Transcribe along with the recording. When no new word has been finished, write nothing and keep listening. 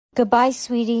Goodbye,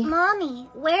 sweetie. Mommy,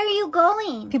 where are you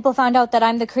going? People found out that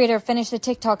I'm the creator of Finish the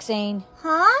TikTok saying,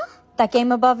 Huh? That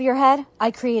game above your head,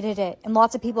 I created it, and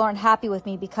lots of people aren't happy with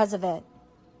me because of it.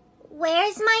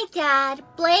 Where's my dad?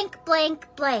 Blank, blank,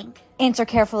 blank. Answer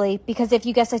carefully, because if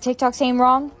you guess a TikTok saying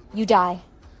wrong, you die.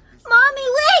 Mommy,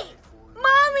 wait!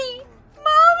 Mommy!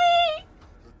 Mommy!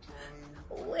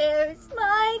 Where's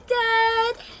my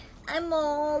dad? I'm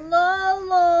all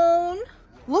alone.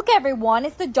 Look, everyone,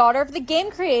 it's the daughter of the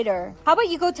game creator. How about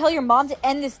you go tell your mom to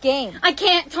end this game? I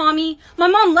can't, Tommy. My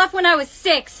mom left when I was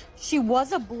 6. She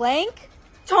was a blank?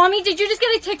 Tommy, did you just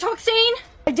get a TikTok saying?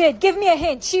 I did. Give me a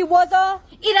hint. She was a...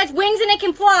 It has wings and it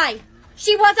can fly.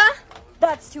 She was a...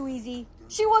 That's too easy.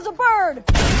 She was a bird.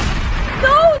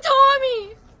 No,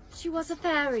 Tommy! She was a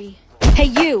fairy. Hey,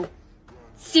 you.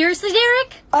 Seriously,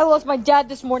 Derek? I lost my dad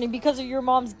this morning because of your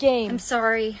mom's game. I'm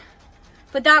sorry.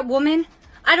 But that woman,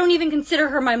 I don't even consider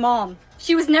her my mom.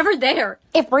 She was never there.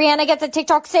 If Brianna gets a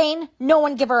TikTok saying, no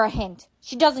one give her a hint.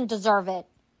 She doesn't deserve it.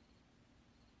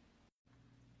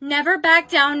 Never back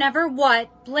down, never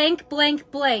what? Blank,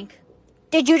 blank, blank.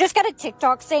 Did you just get a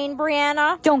TikTok saying,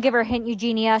 Brianna? Don't give her a hint,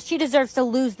 Eugenia. She deserves to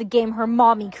lose the game her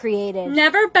mommy created.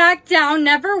 Never back down,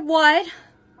 never what?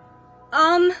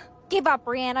 Give up,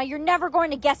 Brianna. You're never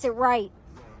going to guess it right.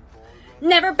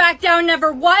 Never back down,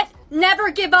 never what?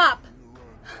 Never give up.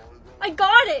 I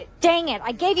got it. Dang it.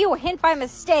 I gave you a hint by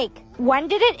mistake. When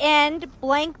did it end?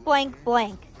 Blank, blank,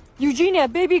 blank. Eugenia,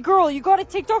 baby girl, you got a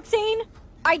TikTok saying?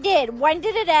 I did. When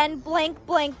did it end? Blank,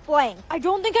 blank, blank. I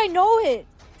don't think I know it.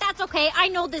 That's okay. I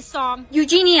know this song.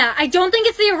 Eugenia, I don't think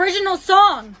it's the original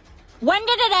song. When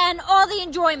did it end? All the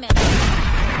enjoyment.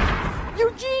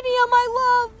 Eugenia, my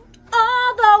love.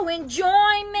 Although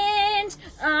enjoyment,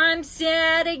 I'm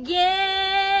sad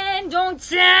again. Don't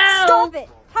tell. Stop it.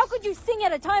 How could you sing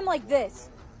at a time like this?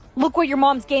 Look what your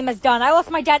mom's game has done. I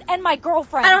lost my dad and my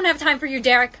girlfriend. I don't have time for you,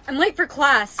 Derek. I'm late for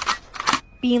class.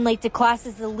 Being late to class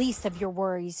is the least of your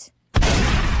worries.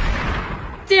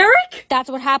 Derek? That's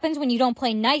what happens when you don't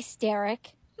play nice,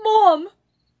 Derek. Mom.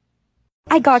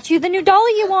 I got you the new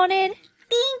dolly you wanted.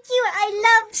 Thank you,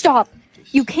 I love... Stop.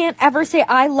 You can't ever say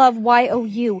I love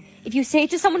YOU. If you say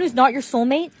it to someone who's not your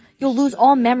soulmate, you'll lose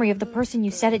all memory of the person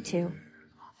you said it to.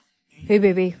 Hey,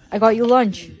 baby, I got you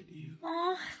lunch.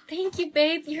 Aw, thank you,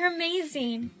 babe. You're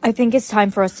amazing. I think it's time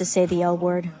for us to say the L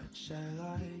word.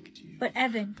 But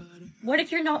Evan, what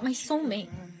if you're not my soulmate?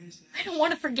 I don't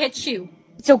want to forget you.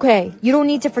 It's okay. You don't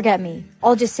need to forget me.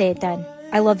 I'll just say it then.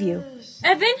 I love you.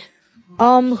 Evan?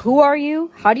 Who are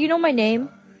you? How do you know my name?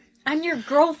 I'm your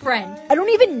girlfriend. I don't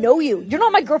even know you. You're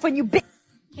not my girlfriend, you bitch.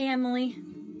 Hey, Emily.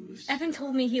 Evan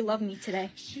told me he loved me today.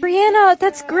 Brianna,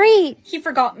 that's great. He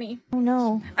forgot me. Oh,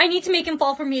 no. I need to make him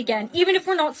fall for me again. Even if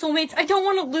we're not soulmates, I don't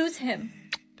want to lose him.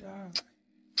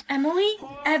 Emily?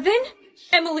 Evan?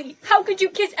 Emily, how could you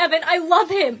kiss Evan? I love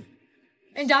him.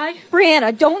 And I?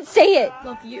 Brianna, don't say it.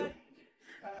 Love you.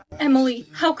 Emily,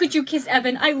 how could you kiss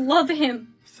Evan? I love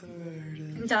him.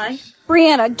 And I?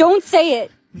 Brianna, don't say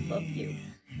it. Love you.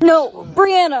 No,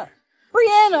 Brianna.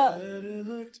 Brianna.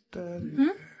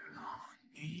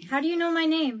 How do you know my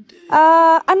name?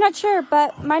 I'm not sure,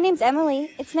 but my name's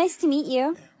Emily. It's nice to meet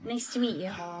you. Nice to meet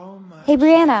you. Hey,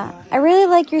 Brianna, I really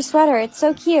like your sweater. It's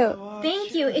so cute.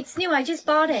 Thank you. It's new. I just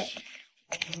bought it.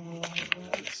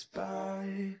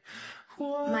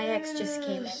 My ex just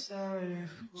came in.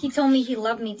 He told me he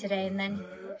loved me today and then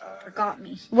forgot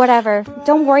me. Whatever.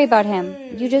 Don't worry about him.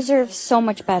 You deserve so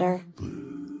much better.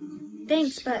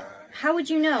 Thanks, but how would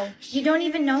you know? You don't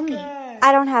even know me.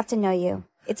 I don't have to know you.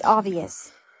 It's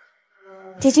obvious.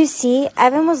 Did you see?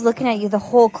 Evan was looking at you the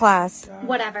whole class.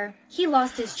 Whatever. He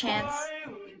lost his chance.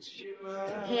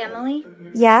 Hey, Emily?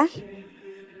 Yeah?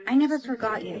 I never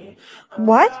forgot you.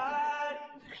 What?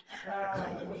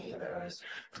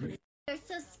 You're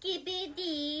so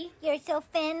skibbity. You're so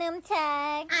phantom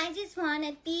tag. I just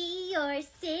wanna be your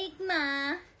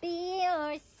Sigma. Be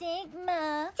your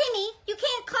Sigma. Timmy, you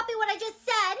can't copy what I just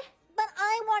said. But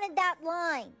I wanted that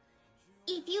line.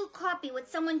 If you copy what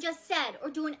someone just said or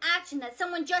do an action that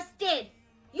someone just did,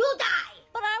 you'll die.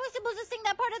 But I was supposed to sing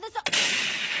that part of the song.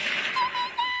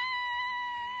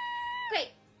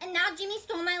 Great, and now Jimmy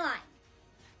stole my line.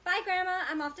 Bye, Grandma.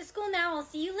 I'm off to school now. I'll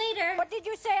see you later. What did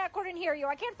you say? I couldn't hear you.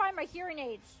 I can't find my hearing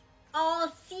aids.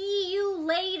 I'll see you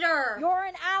later. You're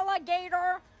an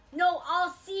alligator. No,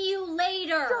 I'll see you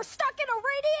later. You're stuck in a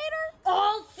radiator?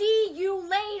 I'll see you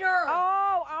later.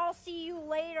 Oh, I'll see you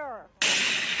later.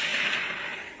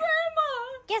 Grandma!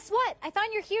 Guess what? I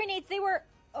found your hearing aids. They were...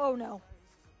 Oh, no.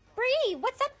 Bree,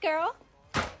 what's up, girl?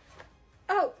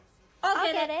 Oh,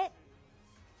 I'll get it.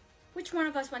 Which one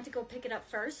of us went to go pick it up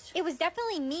first? It was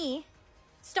definitely me.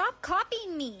 Stop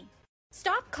copying me.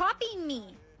 Stop copying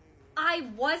me. I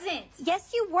wasn't.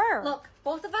 Yes, you were. Look,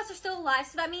 both of us are still alive,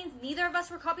 so that means neither of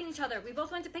us were copying each other. We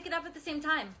both went to pick it up at the same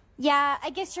time. Yeah, I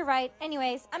guess you're right.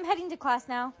 Anyways, I'm heading to class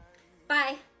now.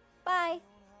 Bye. Bye.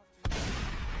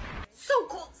 So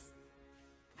close.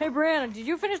 Hey, Brianna, did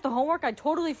you finish the homework? I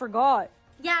totally forgot.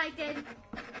 Yeah, I did.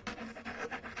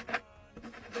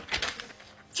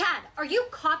 Chad, are you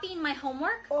copying my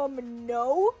homework?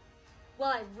 No. Well,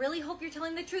 I really hope you're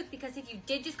telling the truth, because if you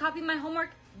did just copy my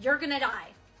homework, you're gonna die.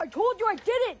 I told you I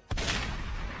didn't.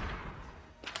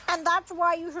 And that's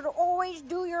why you should always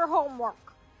do your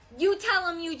homework. You tell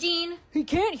him, Eugene. He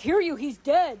can't hear you. He's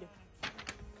dead.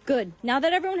 Good. Now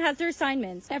that everyone has their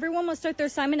assignments, everyone must start their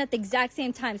assignment at the exact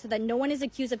same time so that no one is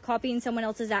accused of copying someone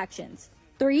else's actions.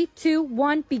 3, 2,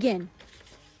 1, begin.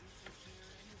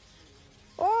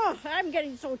 Oh, I'm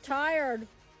getting so tired.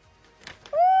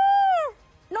 Oh,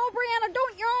 no, Brianna,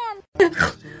 don't yawn.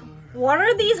 What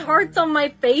are these hearts on my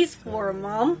face for,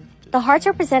 Mom? The hearts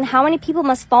represent how many people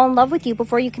must fall in love with you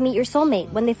before you can meet your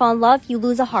soulmate. When they fall in love, you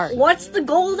lose a heart. What's the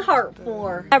gold heart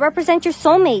for? That represents your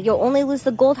soulmate. You'll only lose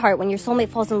the gold heart when your soulmate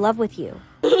falls in love with you.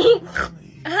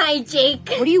 Hi, Jake.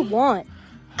 What do you want?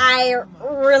 I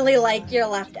really like your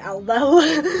left elbow.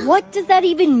 What does that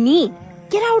even mean?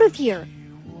 Get out of here.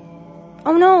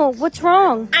 Oh no, what's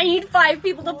wrong? I need 5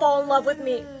 people to fall in love with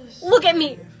me. Look at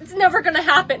me. It's never gonna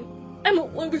happen. I'm a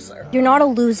loser. You're not a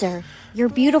loser. You're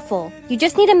beautiful. You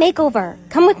just need a makeover.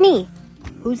 Come with me.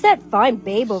 Who's that fine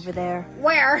babe over there?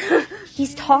 Where?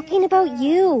 He's talking about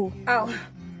you. Oh.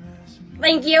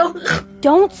 Thank you.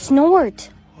 Don't snort.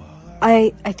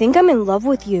 I think I'm in love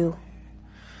with you.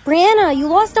 Brianna, you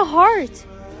lost a heart.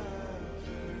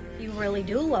 You really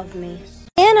do love me.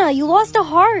 Brianna, you lost a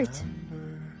heart.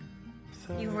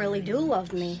 You really do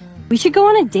love me. We should go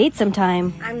on a date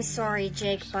sometime. I'm sorry,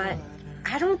 Jake, but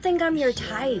I don't think I'm your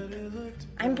type.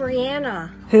 I'm Brianna,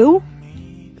 Who?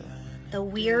 the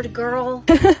weird girl.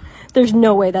 There's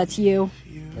no way that's you.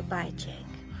 Goodbye, Jake.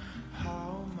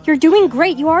 You're doing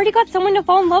great. You already got someone to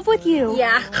fall in love with you.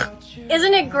 Yeah.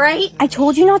 Isn't it great? I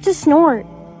told you not to snort.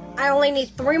 I only need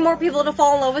 3 more people to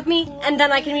fall in love with me, and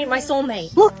then I can meet my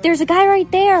soulmate. Look, there's a guy right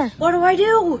there. What do I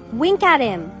do? Wink at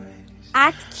him.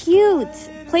 Act cute.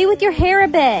 Play with your hair a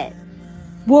bit.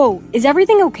 Whoa, is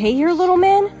everything okay here, little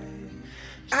man?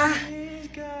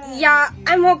 Yeah,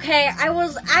 I'm okay. I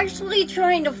was actually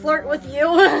trying to flirt with you.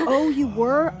 Oh, you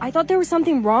were? I thought there was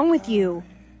something wrong with you.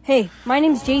 Hey, my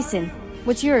name's Jason.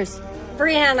 What's yours?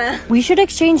 Brianna. We should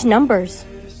exchange numbers.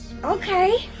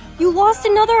 Okay. You lost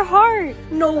another heart.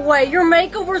 No way, your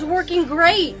makeover's working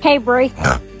great. Hey, Bri.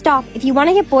 Stop. If you want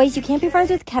to get boys, you can't be friends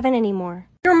with Kevin anymore.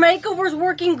 Your makeover's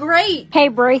working great. Hey,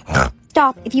 Bri.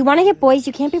 Stop. If you want to get boys,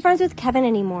 you can't be friends with Kevin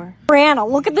anymore. Brianna,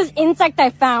 look at this insect I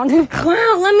found.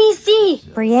 Wow, let me see.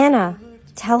 Brianna,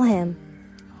 tell him.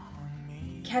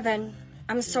 Kevin,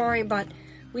 I'm sorry, but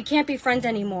we can't be friends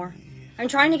anymore. I'm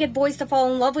trying to get boys to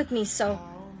fall in love with me, so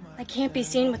I can't be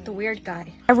seen with the weird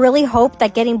guy. I really hope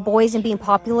that getting boys and being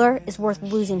popular is worth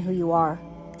losing who you are.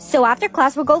 So after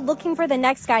class, we'll go looking for the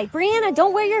next guy. Brianna,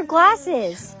 don't wear your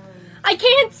glasses. I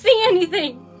can't see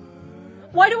anything.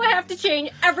 Why do I have to change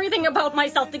everything about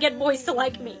myself to get boys to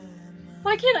like me?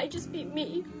 Why can't I just be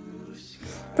me?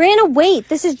 Brianna, wait.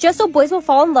 This is just so boys will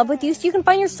fall in love with you so you can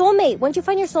find your soulmate. Once you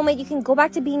find your soulmate, you can go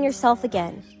back to being yourself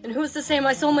again. And who's to say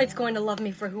my soulmate's going to love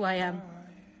me for who I am?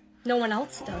 No one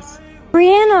else does.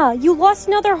 Brianna, you lost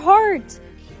another heart.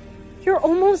 You're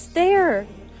almost there.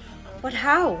 But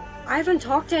how? I haven't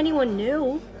talked to anyone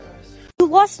new. You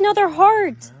lost another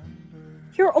heart.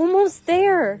 You're almost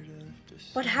there.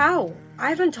 But how? I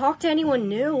haven't talked to anyone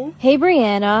new. Hey,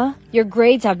 Brianna. Your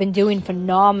grades have been doing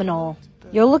phenomenal.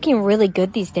 You're looking really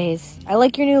good these days. I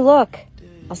like your new look.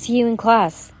 I'll see you in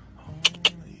class.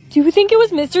 Do you think it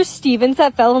was Mr. Stevens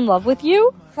that fell in love with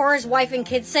you? For his wife and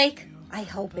kids' sake, I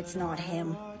hope it's not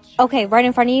him. Okay, right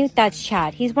in front of you, that's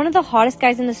Chad. He's one of the hottest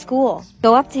guys in the school.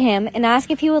 Go up to him and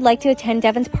ask if he would like to attend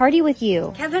Devin's party with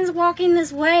you. Kevin's walking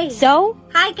this way. So?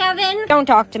 Hi, Kevin. Don't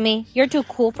talk to me. You're too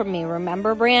cool for me,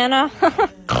 remember, Brianna?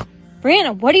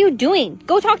 Brianna, what are you doing?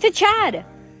 Go talk to Chad.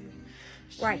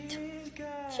 Right.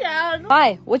 Chad.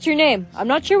 Hi, what's your name? I'm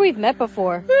not sure we've met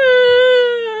before.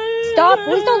 Stop.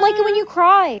 Boys don't like it when you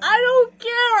cry. I don't care.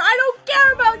 I don't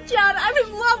care about Chad. I'm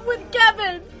in love with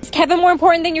Kevin. Is Kevin more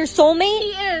important than your soulmate?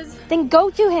 He is. Then go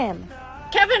to him.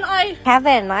 Kevin,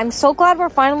 Kevin, I'm so glad we're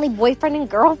finally boyfriend and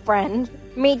girlfriend.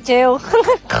 Me too.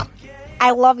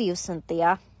 I love you,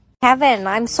 Cynthia. Kevin,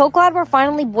 I'm so glad we're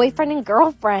finally boyfriend and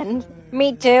girlfriend.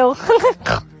 Me too.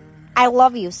 I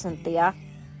love you, Cynthia.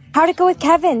 How'd it go with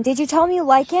Kevin? Did you tell him you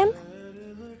like him?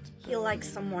 He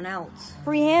likes someone else.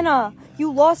 Brianna,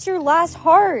 you lost your last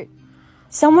heart.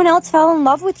 Someone else fell in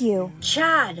love with you.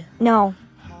 Chad. No,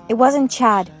 it wasn't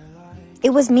Chad.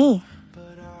 It was me.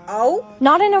 Oh?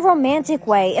 Not in a romantic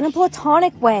way, in a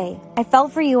platonic way. I fell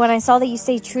for you when I saw that you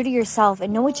stayed true to yourself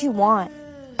and know what you want.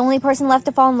 The only person left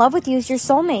to fall in love with you is your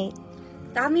soulmate.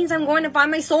 That means I'm going to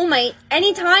find my soulmate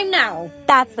anytime now.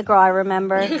 That's the girl I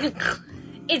remember.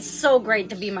 It's so great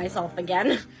to be myself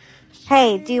again.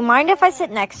 Hey, do you mind if I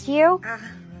sit next to you?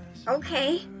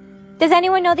 Okay. Does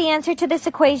anyone know the answer to this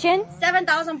equation?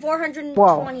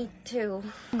 7,422.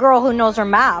 Girl who knows her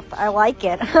math. I like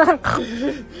it.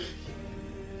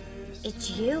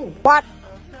 It's you. What?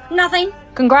 Nothing.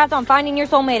 Congrats on finding your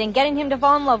soulmate and getting him to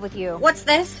fall in love with you. What's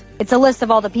this? It's a list of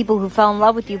all the people who fell in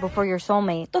love with you before your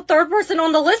soulmate. The third person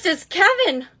on the list is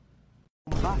Kevin.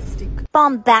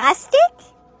 Bombastic?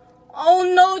 Oh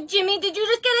no, Jimmy, did you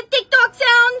just get a TikTok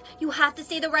sound? You have to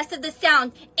say the rest of the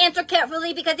sound. Answer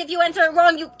carefully because if you answer it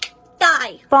wrong, you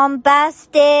die.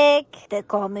 Bombastic. They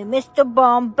call me Mr.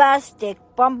 Bombastic.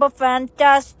 Bomba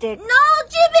Fantastic. No,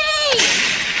 Jimmy!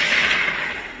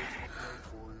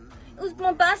 It was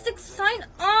bombastic sign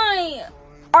I.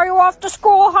 Are you off to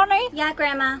school, honey? Yeah,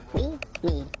 Grandma. We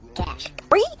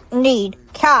need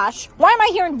cash. Why am I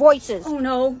hearing voices? Oh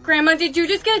no, Grandma, did you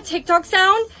just get a TikTok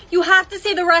sound? You have to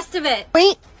say the rest of it.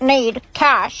 We need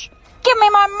cash. Give me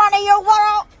my money, you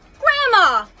little...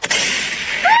 Grandma!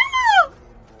 Grandma!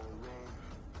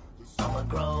 I'ma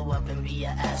grow up and be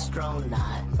an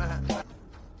astronaut.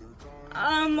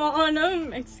 I'm on a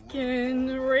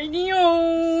Mexican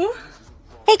radio.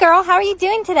 Hey girl, how are you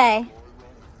doing today?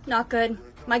 Not good.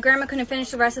 My grandma couldn't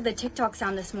finish the rest of the TikTok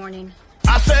sound this morning.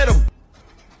 I fed him.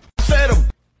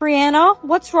 Brianna,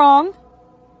 what's wrong?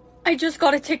 I just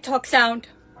got a TikTok sound.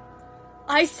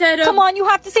 I said a... Come on, you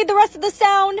have to say the rest of the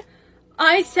sound.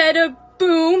 I said a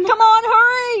boom. Come on,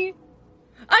 hurry.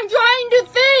 I'm trying to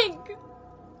think.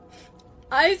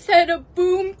 I said a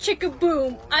boom chicka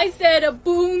boom. I said a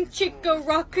boom chicka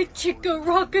rocka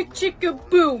chicka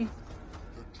boom.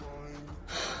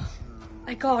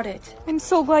 I got it. I'm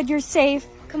so glad you're safe.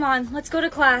 Come on, let's go to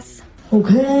class.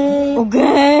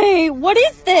 Okay, what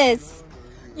is this?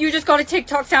 You just got a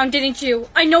TikTok sound, didn't you?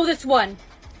 I know this one.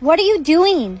 What are you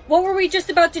doing? What were we just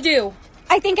about to do?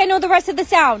 I think I know the rest of the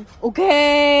sound.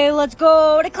 Okay, let's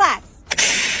go to class.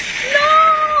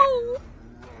 No!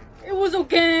 It was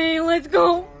okay, let's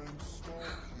go.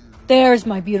 There's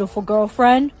my beautiful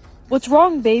girlfriend. What's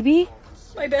wrong, baby?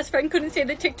 My best friend couldn't say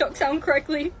the TikTok sound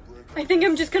correctly. I think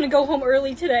I'm just gonna go home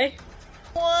early today.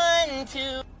 1,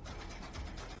 2.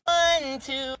 1,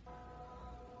 2.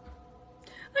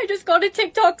 I just got a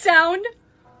TikTok sound.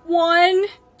 1,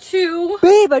 2.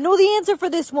 Babe, I know the answer for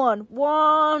this one.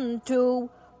 1, 2.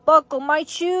 Buckle my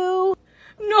shoe.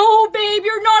 No, babe,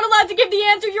 you're not allowed to give the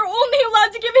answer. You're only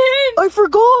allowed to give hints. I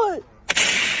forgot.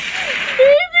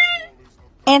 Baby.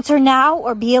 Answer now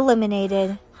or be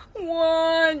eliminated.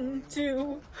 1,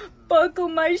 2. Buckle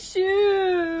my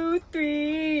shoe.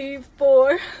 3,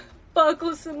 4.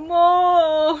 Buckle some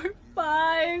more.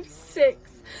 5,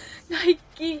 6.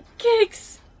 Nike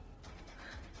kicks.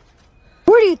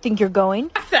 Where do you think you're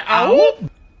going? Ow!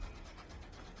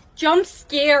 Jump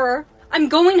scare. I'm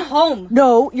going home.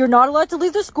 No, you're not allowed to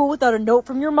leave the school without a note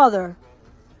from your mother.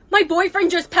 My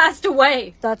boyfriend just passed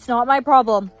away. That's not my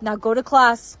problem. Now go to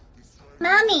class.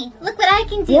 Mommy, look what I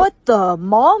can do. What the?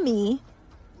 Mommy?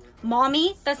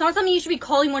 Mommy, that's not something you should be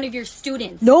calling one of your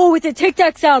students. No, it's a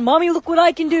tic-tac sound. Mommy, look what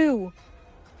I can do.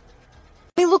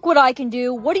 Mommy, look what I can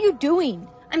do. What are you doing?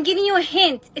 I'm giving you a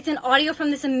hint. It's an audio from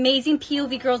this amazing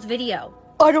POV girl's video.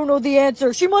 I don't know the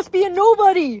answer. She must be a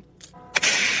nobody.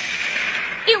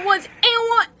 It was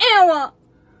Awa.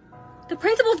 The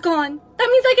principal's gone. That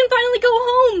means I can finally go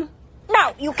home.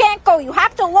 No, you can't go. You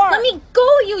have to learn. Let me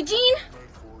go, Eugene.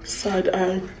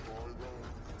 Side-eye.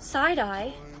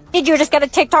 Side-eye? Did you just get a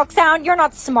TikTok sound? You're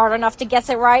not smart enough to guess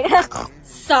it right.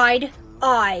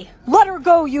 Side-eye. Let her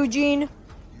go, Eugene.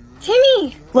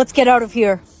 Timmy! Let's get out of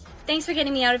here. Thanks for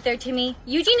getting me out of there, Timmy.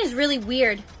 Eugene is really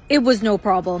weird. It was no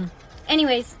problem.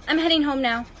 Anyways, I'm heading home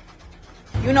now.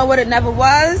 You know what it never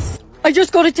was? I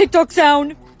just got a TikTok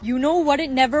sound. You know what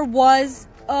it never was?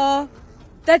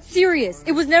 That's serious.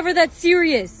 It was never that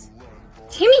serious.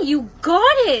 Timmy, you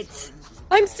got it!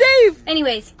 I'm safe!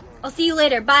 Anyways, I'll see you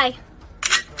later. Bye.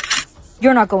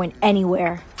 You're not going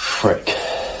anywhere. Frick.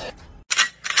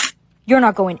 You're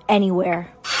not going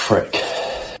anywhere. Frick.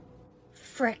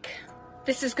 Frick.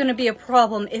 This is gonna be a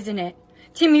problem, isn't it?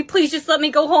 Timmy, please just let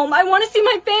me go home. I want to see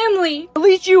my family. At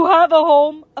least you have a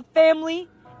home, a family.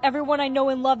 Everyone I know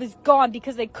and love is gone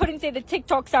because they couldn't say the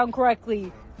TikTok sound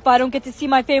correctly. If I don't get to see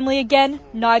my family again,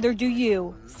 neither do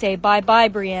you. Say bye-bye,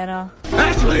 Brianna.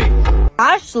 Ashley!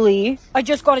 Ashley? I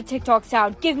just got a TikTok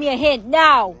sound. Give me a hint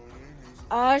now.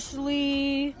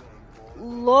 Ashley,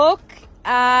 look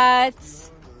at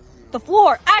the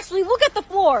floor. Ashley, look at the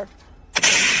floor.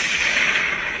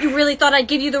 You really thought I'd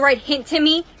give you the right hint,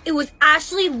 Timmy? It was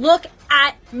Ashley, look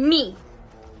at me.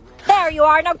 There you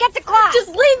are. Now get to class. Just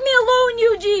leave me alone,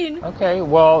 Eugene. Okay,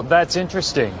 well, that's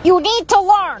interesting. You need to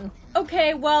learn.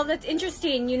 Okay, well, that's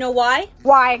interesting. You know why?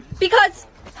 Why? Because,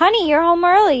 Honey, you're home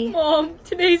early. Mom,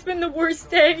 today's been the worst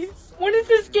day. When is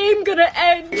this game gonna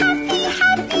end?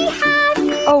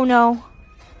 Oh no.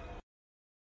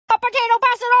 A potato,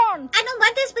 pass it on. I don't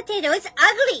want this potato. It's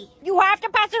ugly. You have to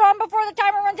pass it on before the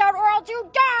timer runs out or else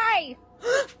you die.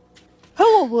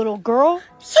 Hello, little girl.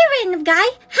 Here, random guy.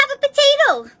 Have a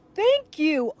potato. Thank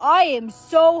you. I am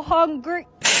so hungry.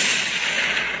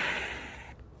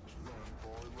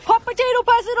 Hot potato,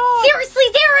 pass it on. Seriously,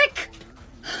 Derek!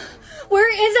 Where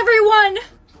is everyone?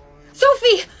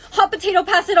 Sophie, hot potato,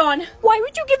 pass it on. Why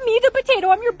would you give me the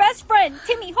potato? I'm your best friend.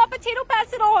 Timmy, hot potato,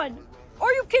 pass it on.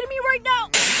 Are you kidding me right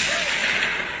now?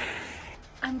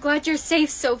 I'm glad you're safe,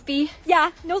 Sophie.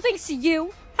 Yeah, no thanks to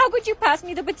you. How could you pass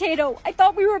me the potato? I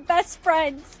thought we were best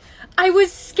friends. I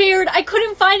was scared. I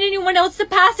couldn't find anyone else to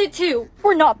pass it to.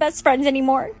 We're not best friends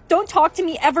anymore. Don't talk to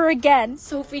me ever again.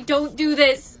 Sophie, don't do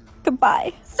this.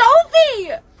 Goodbye.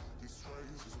 Sophie!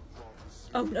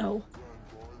 Oh no.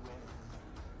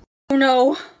 Oh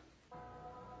no.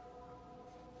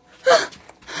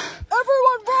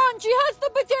 Everyone run! She has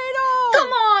the potato!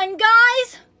 Come on,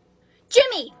 guys.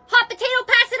 Jimmy, hot potato,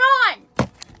 pass it on.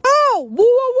 Oh! Whoa,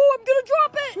 whoa, whoa! I'm gonna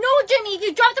drop it! No, Jimmy, if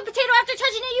you drop the potato after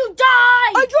touching it, you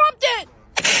die. I dropped it!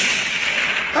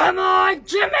 Come on,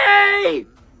 Jimmy!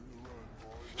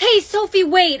 Hey, Sophie,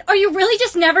 wait. Are you really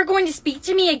just never going to speak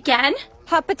to me again?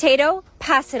 Hot potato,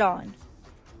 pass it on.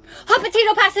 Hot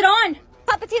potato, pass it on.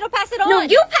 Hot potato, pass it on. No,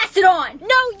 you pass it on.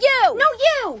 No, you! No,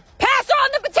 you. Pass on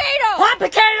the potato! Hot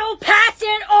potato, pass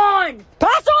it on!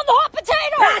 Pass on the hot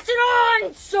potato! Pass it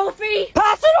on, Sophie!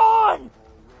 Pass it on!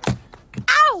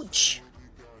 Ouch.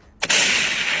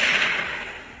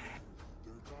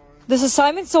 This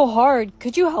assignment's so hard.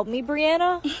 Could you help me,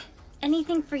 Brianna?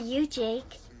 Anything for you,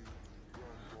 Jake.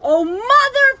 Oh,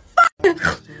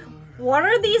 motherfucker! What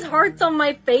are these hearts on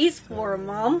my face for,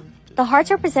 Mom? The hearts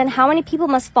represent how many people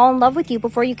must fall in love with you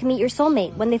before you can meet your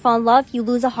soulmate. When they fall in love, you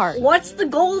lose a heart. What's the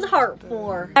gold heart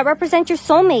for? That represents your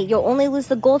soulmate. You'll only lose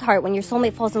the gold heart when your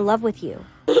soulmate falls in love with you.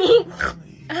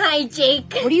 Hi,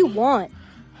 Jake. What do you want?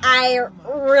 I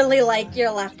really like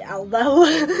your left elbow.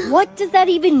 What does that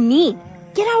even mean?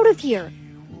 Get out of here.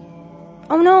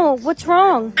 Oh no, what's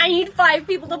wrong? I need 5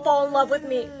 people to fall in love with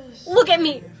me. Look at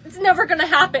me. It's never gonna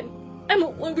happen. I'm a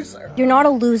loser. You're not a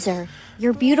loser.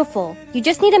 You're beautiful. You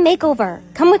just need a makeover.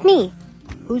 Come with me.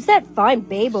 Who's that fine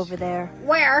babe over there?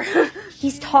 Where?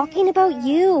 He's talking about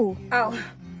you. Oh.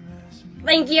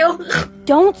 Thank you.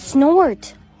 Don't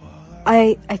snort.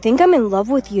 I think I'm in love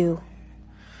with you.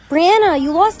 Brianna,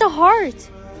 you lost a heart.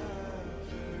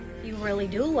 You really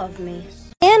do love me.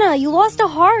 Brianna, you lost a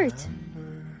heart.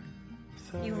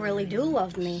 You really do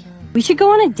love me. We should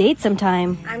go on a date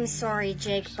sometime. I'm sorry,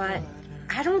 Jake, but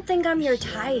I don't think I'm your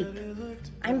type.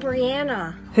 I'm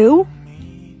Brianna, Who?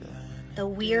 the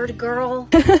weird girl.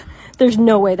 There's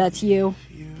no way that's you.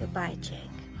 Goodbye, Jake.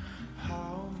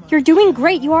 You're doing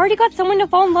great. You already got someone to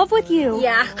fall in love with you.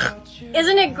 Yeah.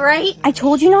 Isn't it great? I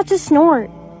told you not to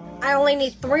snort. I only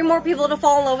need 3 more people to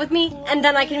fall in love with me, and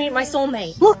then I can meet my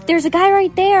soulmate. Look, there's a guy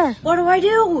right there. What do I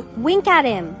do? Wink at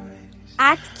him.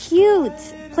 Act cute.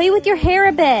 Play with your hair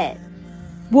a bit.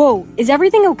 Whoa, is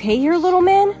everything okay here, little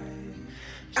man?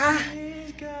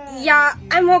 Yeah,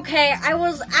 I'm okay. I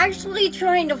was actually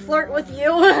trying to flirt with you.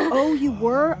 Oh, you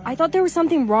were? I thought there was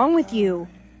something wrong with you.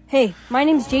 Hey, my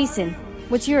name's Jason.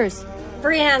 What's yours?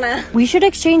 Brianna. We should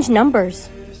exchange numbers.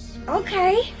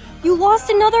 Okay. You lost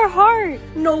another heart.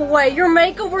 No way, your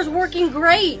makeover's working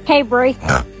great. Hey, Bri.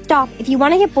 Stop. If you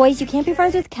want to get boys, you can't be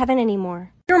friends with Kevin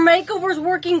anymore. Your makeover's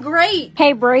working great.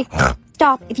 Hey, Bri.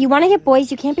 Stop. If you want to get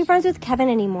boys, you can't be friends with Kevin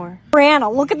anymore.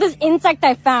 Brianna, look at this insect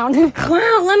I found.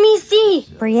 Wow, let me see.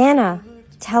 Brianna,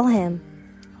 tell him.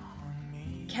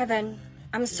 Kevin,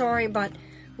 I'm sorry, but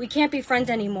we can't be friends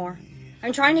anymore.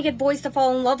 I'm trying to get boys to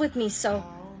fall in love with me, so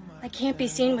I can't be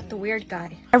seen with the weird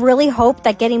guy. I really hope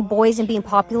that getting boys and being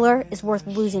popular is worth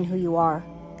losing who you are.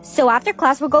 So after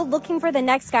class, we'll go looking for the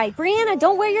next guy. Brianna,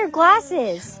 don't wear your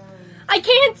glasses. I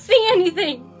can't see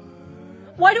anything.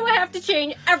 Why do I have to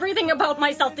change everything about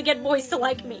myself to get boys to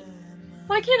like me?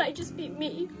 Why can't I just be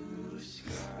me?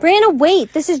 Brianna,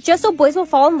 wait. This is just so boys will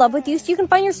fall in love with you so you can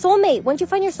find your soulmate. Once you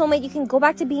find your soulmate, you can go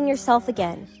back to being yourself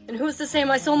again. And who's to say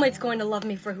my soulmate's going to love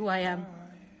me for who I am?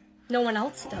 No one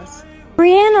else does.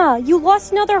 Brianna, you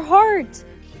lost another heart.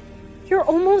 You're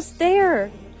almost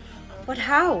there. But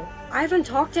how? I haven't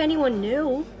talked to anyone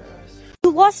new.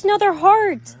 You lost another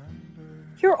heart.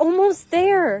 You're almost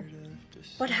there.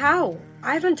 But how?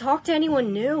 I haven't talked to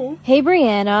anyone new. Hey,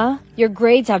 Brianna. Your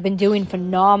grades have been doing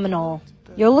phenomenal.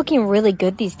 You're looking really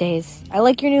good these days. I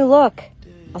like your new look.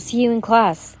 I'll see you in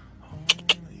class.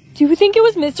 Do you think it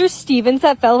was Mr. Stevens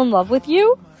that fell in love with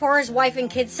you? For his wife and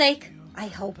kids' sake? I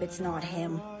hope it's not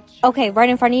him. Okay, right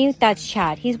in front of you, that's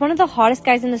Chad. He's one of the hottest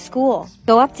guys in the school.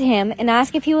 Go up to him and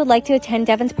ask if he would like to attend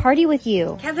Devin's party with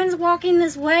you. Kevin's walking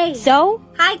this way. So?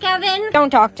 Hi, Kevin.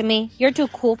 Don't talk to me. You're too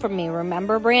cool for me,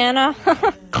 remember, Brianna?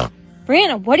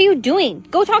 Brianna, what are you doing?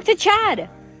 Go talk to Chad.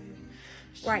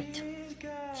 Right.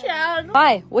 Chad.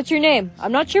 Hi, what's your name?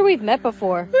 I'm not sure we've met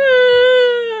before.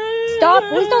 Stop,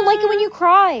 boys don't like it when you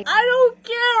cry. I don't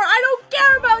care. I don't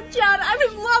care about Chad. I'm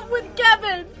in love with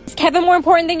Kevin. Is Kevin more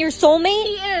important than your soulmate?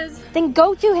 He is. Then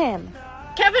go to him.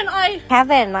 Kevin,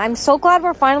 Kevin, I'm so glad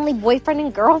we're finally boyfriend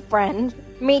and girlfriend.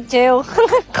 Me too.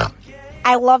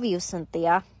 I love you,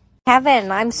 Cynthia.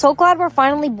 Kevin, I'm so glad we're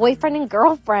finally boyfriend and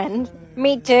girlfriend.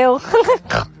 Me too.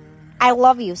 I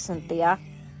love you, Cynthia.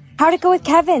 How'd it go with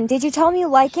Kevin? Did you tell him you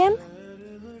like him?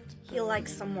 He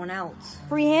likes someone else.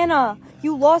 Brianna,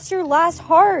 you lost your last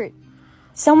heart.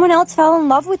 Someone else fell in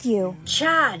love with you.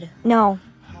 Chad. No,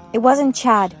 it wasn't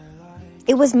Chad.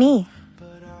 It was me.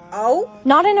 Oh?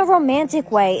 Not in a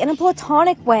romantic way, in a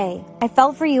platonic way. I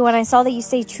felt for you when I saw that you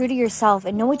stayed true to yourself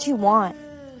and know what you want.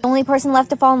 The only person left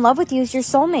to fall in love with you is your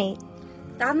soulmate.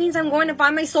 That means I'm going to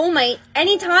find my soulmate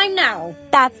anytime now.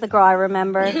 That's the girl I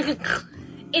remember.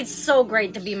 It's so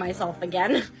great to be myself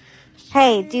again.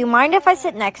 Hey, do you mind if I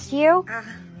sit next to you?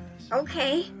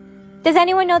 Okay. Does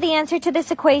anyone know the answer to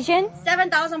this equation?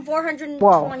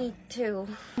 7,422.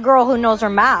 Girl who knows her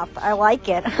math. I like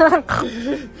it.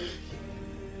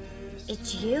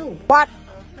 It's you. What?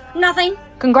 Nothing.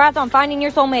 Congrats on finding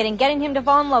your soulmate and getting him to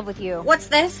fall in love with you. What's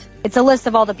this? It's a list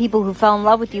of all the people who fell in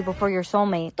love with you before your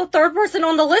soulmate. The third person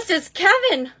on the list is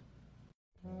Kevin.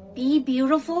 Be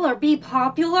beautiful or be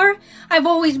popular? I've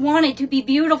always wanted to be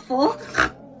beautiful.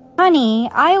 Honey,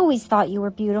 I always thought you were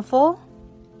beautiful.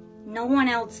 No one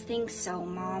else thinks so,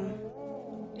 Mom.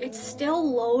 It's still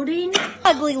loading.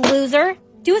 Ugly loser.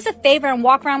 Do us a favor and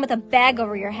walk around with a bag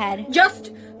over your head.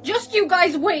 Just you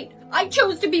guys wait. I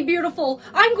chose to be beautiful.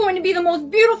 I'm going to be the most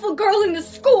beautiful girl in the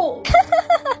school.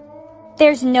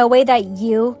 There's no way that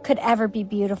you could ever be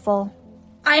beautiful.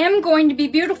 I am going to be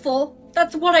beautiful.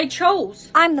 That's what I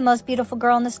chose. I'm the most beautiful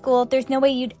girl in the school. There's no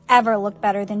way you'd ever look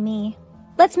better than me.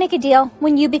 Let's make a deal.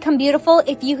 When you become beautiful,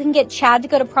 if you can get Chad to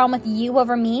go to prom with you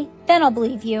over me, then I'll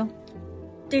believe you.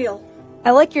 Deal.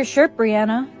 I like your shirt,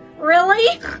 Brianna.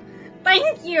 Really?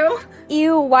 Thank you.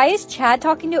 Ew, why is Chad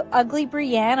talking to ugly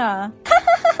Brianna?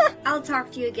 I'll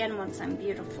talk to you again once I'm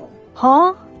beautiful.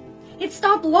 Huh? It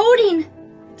stopped loading.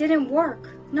 It didn't work.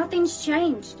 Nothing's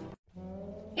changed.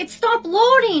 It stopped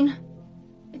loading.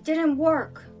 It didn't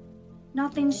work.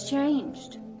 Nothing's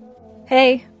changed.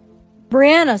 Hey,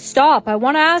 Brianna, stop. I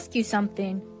want to ask you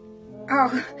something.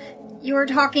 Oh, you were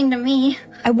talking to me.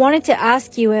 I wanted to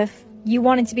ask you if you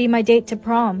wanted to be my date to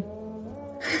prom.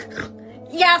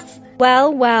 Yes.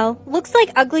 Well, looks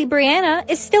like ugly Brianna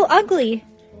is still ugly.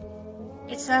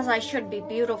 It says I should be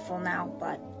beautiful now,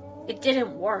 but it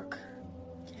didn't work.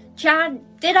 Chad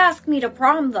did ask me to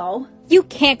prom, though. You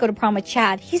can't go to prom with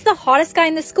Chad. He's the hottest guy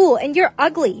in the school, and you're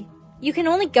ugly. You can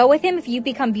only go with him if you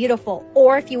become beautiful,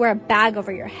 or if you wear a bag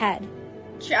over your head.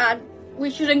 Chad,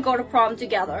 we shouldn't go to prom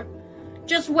together.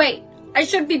 Just wait. I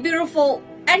should be beautiful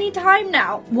anytime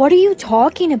now. What are you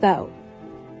talking about?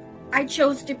 I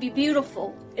chose to be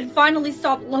beautiful. It finally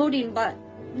stopped loading, but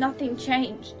nothing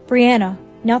changed. Brianna,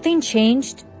 nothing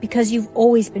changed because you've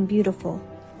always been beautiful.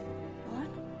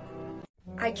 What?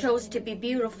 I chose to be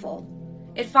beautiful.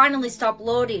 It finally stopped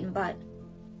loading, but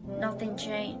nothing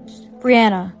changed.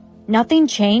 Brianna, nothing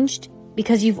changed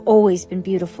because you've always been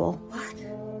beautiful. What?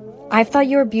 I've thought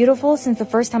you were beautiful since the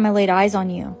first time I laid eyes on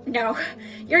you. No,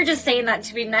 you're just saying that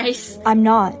to be nice. I'm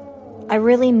not. I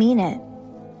really mean it.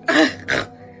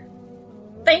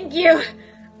 Thank you.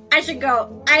 I should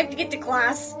go. I have to get to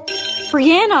class.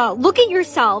 Brianna, look at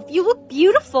yourself. You look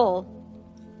beautiful.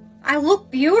 I look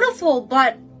beautiful,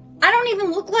 but I don't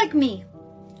even look like me.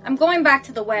 I'm going back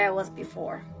to the way I was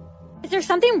before. Is there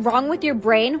something wrong with your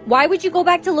brain? Why would you go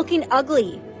back to looking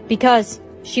ugly? Because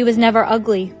she was never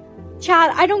ugly.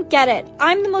 Chad, I don't get it.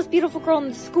 I'm the most beautiful girl in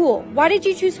the school. Why did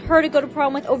you choose her to go to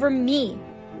prom with over me?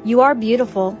 You are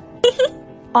beautiful.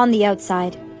 On the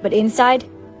outside, but inside,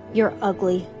 you're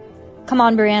ugly. Come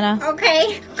on, Brianna.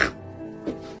 Okay.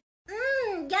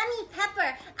 Yummy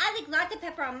pepper. I like lots of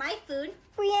pepper on my food.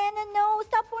 Brianna, no,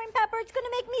 stop pouring pepper. It's gonna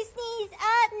make me sneeze.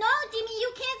 No, Jimmy,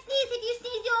 you can't sneeze. If you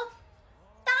sneeze, you'll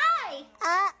die.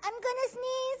 I'm gonna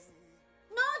sneeze.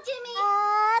 No, Jimmy.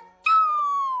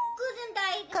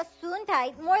 Gesundheit.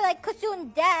 Gesundheit, more like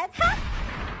Kasoon death. Ha!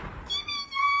 Jimmy,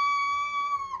 no!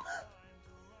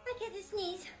 I get to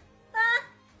sneeze.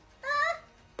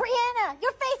 Brianna,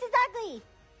 your face is ugly.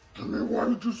 Why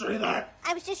did you say that?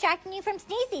 I was distracting you from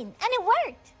sneezing, and it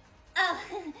worked. Oh,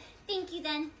 thank you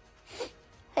then.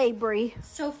 Hey, Bri.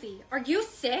 Sophie, are you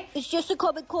sick? It's just a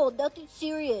common cold, nothing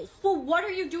serious. Well, what are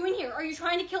you doing here? Are you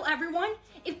trying to kill everyone?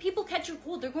 If people catch your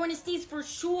cold, they're going to sneeze for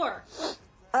sure.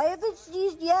 I haven't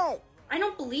sneezed yet. I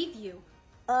don't believe you.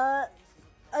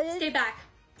 Stay back.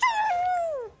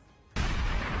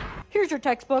 Here's your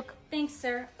textbook. Thanks,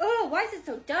 sir. Oh, why is it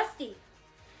so dusty?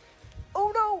 Oh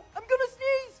no, I'm gonna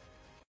sneeze.